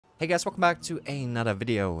Hey guys, welcome back to another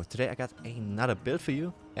video. Today I got another build for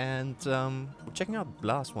you, and we're checking out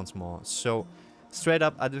Blast once more. So, straight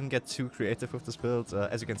up, I didn't get too creative with this build.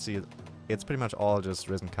 As you can see, it's pretty much all just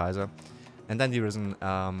Risen Kaiser. And then the Risen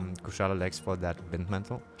Kushala legs for that Wind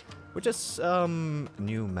Mantle, which is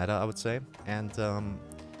new meta, I would say. And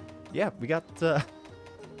yeah, we got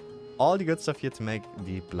all the good stuff here to make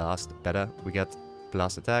the Blast better. We got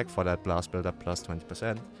Blast Attack for that Blast build up plus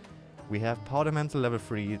 20%. We have Powder Mantle level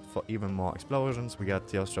 3 for even more explosions. We got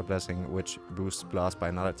Teostra Blessing, which boosts Blast by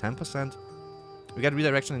another 10%. We got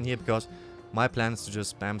Redirection in here because my plan is to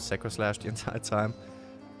just spam Sacro Slash the entire time.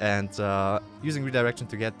 And using Redirection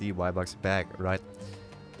to get the Y-Bucks back, right?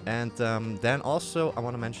 And then also I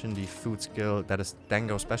want to mention the food skill that is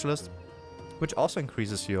Dango Specialist, which also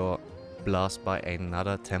increases your Blast by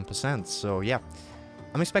another 10%. So yeah,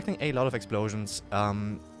 I'm expecting a lot of explosions.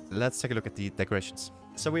 Let's take a look at the decorations.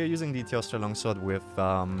 So we are using the Teostra Longsword with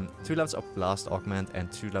 2 levels of Blast Augment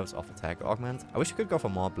and 2 levels of Attack Augment. I wish you could go for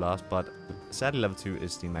more Blast, but sadly level 2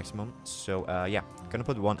 is the maximum. So yeah, gonna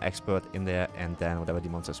put 1 Expert in there and then whatever the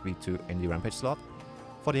monsters weak to in the Rampage slot.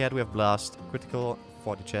 For the head we have Blast, Critical,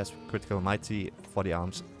 for the chest, Critical Mighty, for the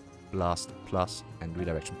arms, Blast Plus and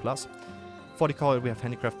Redirection Plus. For the coil we have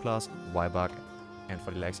Handicraft Plus, Y-Buck, and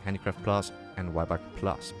for the legs Handicraft Plus and Y-Buck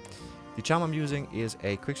Plus. The charm I'm using is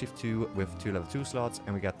a Quick Shift 2 with 2 level 2 slots,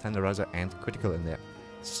 and we got Tenderizer and Critical in there.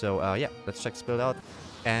 So yeah, let's check this build out.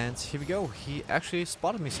 And here we go, he actually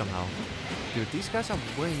spotted me somehow. Dude, these guys are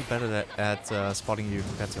way better at spotting you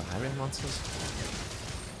compared to high-rank monsters.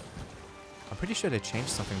 I'm pretty sure they changed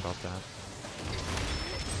something about that.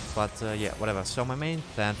 But yeah, whatever. So my main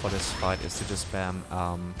plan for this fight is to just spam,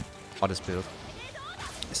 or this build,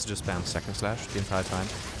 is to just spam Sacro Slash the entire time.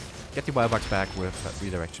 Get the Y-Bucks back with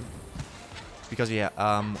Redirection. Because yeah,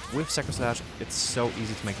 with Sacro Slash, it's so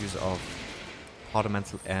easy to make use of Powder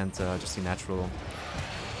Mantle and just the natural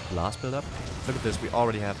Blast build-up. Look at this, we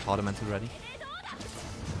already have Powder Mantle ready.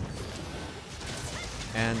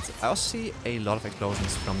 And I also see a lot of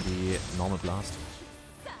explosions from the normal Blast.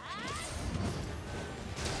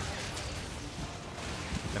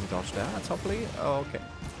 Let me dodge that, hopefully. Oh, okay.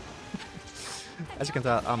 As you can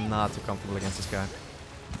tell, I'm not too comfortable against this guy.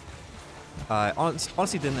 I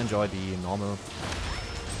honestly didn't enjoy the normal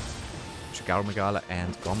Shigaru Magala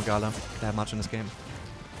and Gore Magala that much in this game.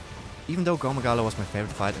 Even though Gore Magala was my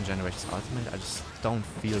favorite fight in Generations Ultimate, I just don't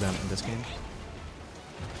feel them in this game.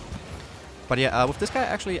 But yeah, with this guy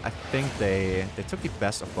actually, I think they took the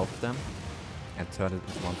best of both of them and turned it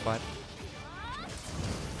into one fight.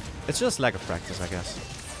 It's just lack of practice, I guess.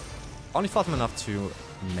 Only fought him enough to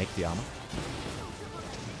make the armor.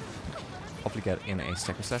 Hopefully get in a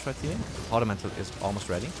Sacro Slash right here. Powder Mantle is almost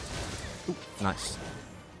ready. Ooh, nice.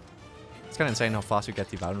 It's kind of insane how fast you get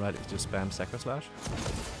the Valorant right if you just spam Sacro Slash.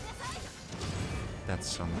 That's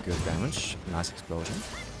some good damage. Nice explosion.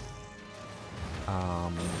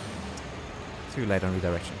 Too late on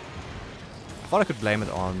Redirection. I thought I could blame it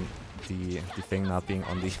on the thing not being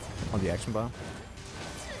on the action bar,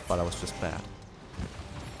 but I was just bad.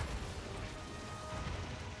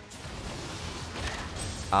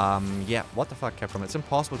 Yeah, what the fuck Capcom? It's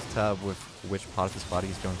impossible to tell with which part of his body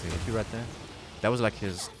he's going to hit you right there. That was like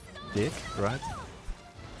his dick, right?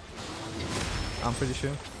 I'm pretty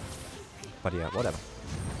sure. But yeah, whatever.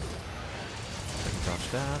 Let me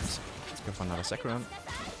dodge that. Let's go for another Sacrum.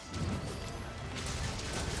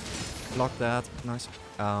 Block that. Nice.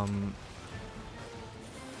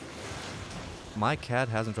 My cat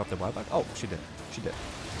hasn't dropped a Y-Buck. Oh, she did. She did.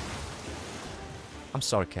 I'm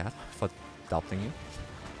sorry, cat, for doubting you.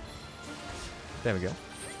 There we go.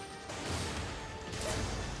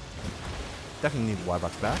 Definitely need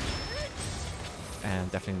Y-Bucks back. And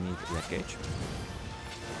definitely need Red Gauge.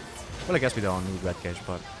 Well, I guess we don't need Red Gauge,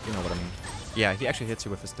 but you know what I mean. Yeah, he actually hits you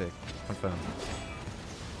with his stick. Confirmed.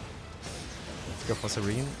 Let's go for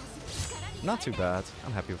Serene. Not too bad.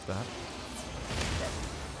 I'm happy with that.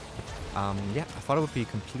 Yeah, I thought it would be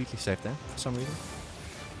completely safe there for some reason.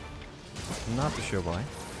 Not too sure why.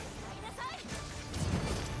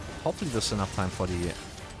 Hopefully there's enough time for the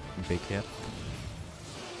big hit.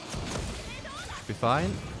 Should be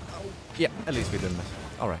fine. Yeah, at least we didn't miss.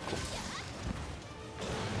 Alright, cool.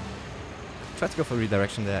 Tried to go for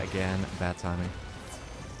Redirection there again. Bad timing.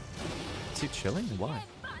 Is he chilling? Why?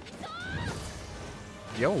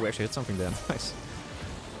 Yo, we actually hit something there. Nice.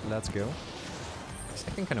 Let's go. It's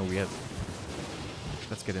acting kind of weird.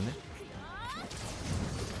 Let's get in there.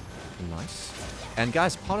 Nice. And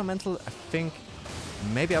guys, Powder Mantle, I think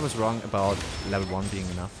maybe I was wrong about level 1 being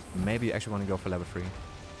enough. Maybe you actually want to go for level 3.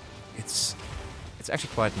 It's actually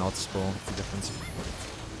quite noticeable, the difference.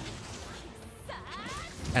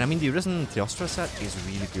 And I mean, the Arisen Theostra set is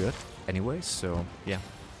really good anyway, so yeah.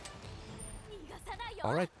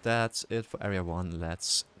 Alright, that's it for area 1.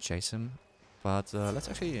 Let's chase him. But let's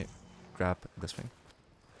actually grab this thing.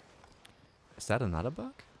 Is that another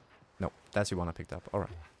bug? No, that's the one I picked up. Alright.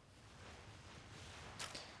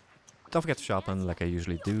 Don't forget to sharpen like I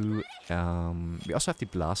usually do. We also have the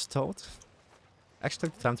blast toad. Actually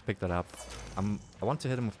took the time to pick that up. I want to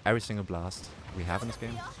hit him with every single blast we have in this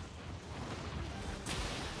game.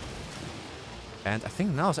 And I think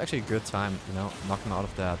now is actually a good time, you know, knock him out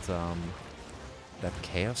of that that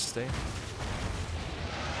chaos state.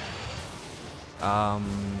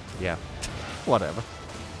 Yeah. Whatever.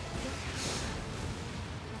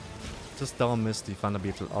 Just don't miss the Thunder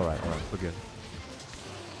Beetle. Alright, we're good.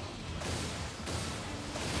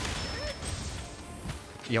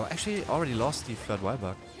 Yo, actually already lost the third wild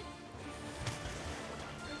bug.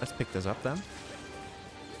 Let's pick this up then.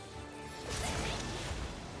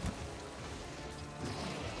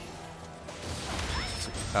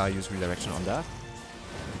 Use redirection on that.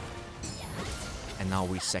 And now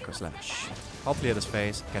we Sacro Slash. Hopefully hit his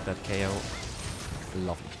face, get that KO.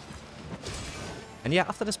 Lovely. And yeah,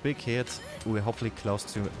 after this big hit, we're hopefully close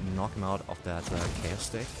to knock him out of that chaos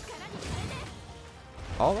state.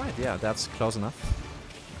 Alright, yeah, that's close enough.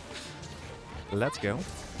 Let's go.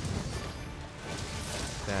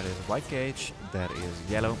 That is white gauge, that is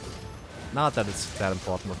yellow. Not that it's that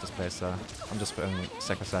important with this playstyle. I'm just playing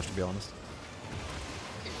Sacro Slash to be honest.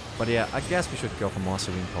 But yeah, I guess we should go for more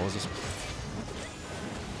serene poses.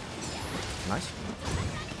 Nice.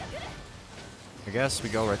 I guess we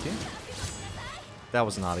go right here. That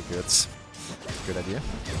was not a good idea.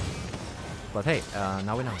 But hey,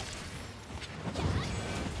 now we know.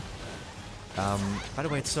 By the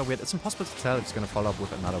way, it's so weird. It's impossible to tell if it's gonna follow up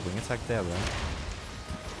with another wing attack there, right?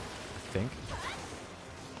 I think.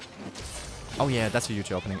 Oh yeah, that's a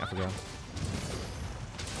huge opening, I forgot.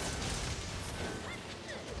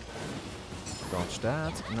 Dodge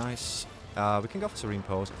that, nice. We can go for Serene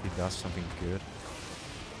Pose if he does something good.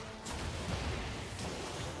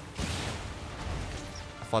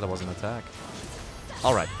 I thought that was an attack.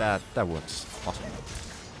 Alright, that works. Awesome.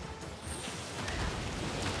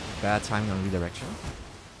 Bad timing on redirection.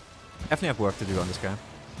 Definitely have work to do on this guy.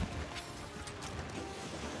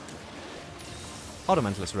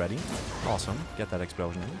 Auto-Mental is ready. Awesome. Get that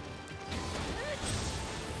explosion in.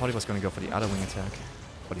 Thought he was gonna go for the other wing attack.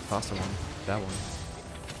 For the faster one. That one.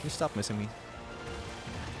 Can you stop missing me?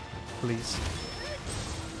 Please.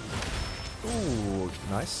 Ooh,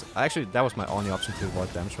 nice. Actually, that was my only option to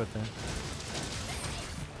avoid damage right there.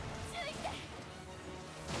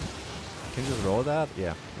 Can you just roll that?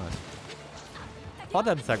 Yeah, nice. Thought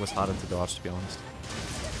that attack was harder to dodge, to be honest.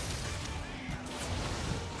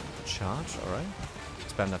 Charge, alright.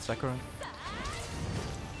 Spam that Sakura.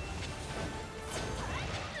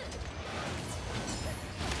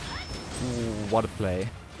 Ooh, what a play.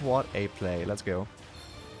 What a play. Let's go.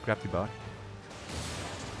 Grab the bar.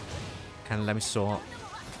 Kinda let me soar.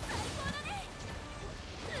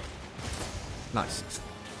 Nice.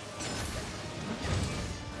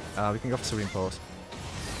 We can go for Serene Pose.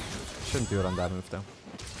 Shouldn't do it on that move though.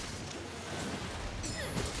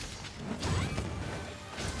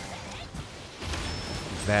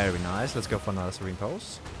 Very nice. Let's go for another Serene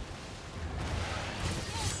Pose.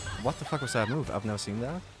 What the fuck was that move? I've never seen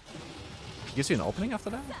that. Gives you an opening after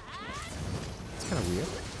that? It's kind of weird.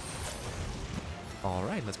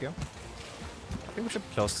 Alright, let's go. I think we should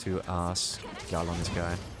be close to Magala on this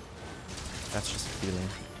guy. That's just a feeling.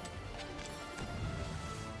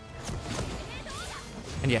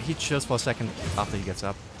 And yeah, he chills for a second after he gets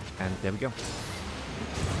up. And there we go.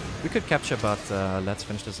 We could capture, but let's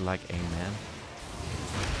finish this like a man.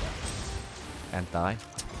 And die.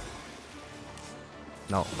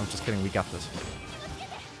 No, I'm just kidding, we got this.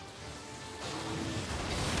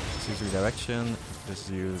 Let's use redirection. Let's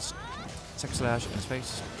use Sacro Slash in his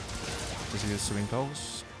face. Let's use Serene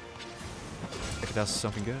Pose. If it does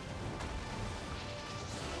something good.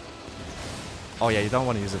 Oh yeah, you don't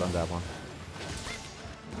want to use it on that one.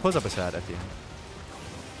 Pulls up his head at the end.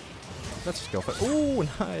 Let's just go for it. Ooh,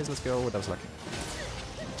 nice, let's go. That was lucky.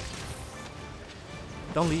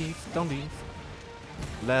 Don't leave, don't leave.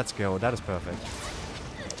 Let's go, that is perfect.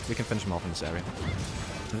 We can finish him off in this area.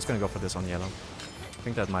 I'm just gonna go for this on yellow. I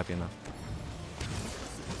think that might be enough.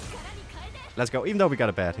 Let's go, even though we got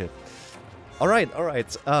a bad hit. Alright,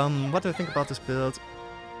 alright. What do I think about this build?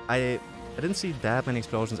 I didn't see that many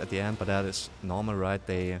explosions at the end, but that is normal, right?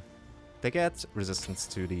 They get resistance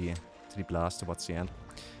to the blast towards the end.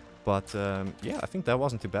 But yeah, I think that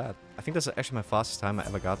wasn't too bad. I think that's actually my fastest time I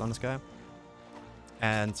ever got on this guy.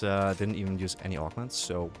 and didn't even use any augments,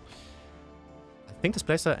 so I think this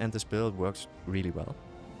playstyle and this build works really well.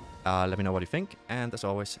 Let me know what you think, and as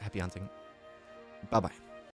always, happy hunting. Bye bye.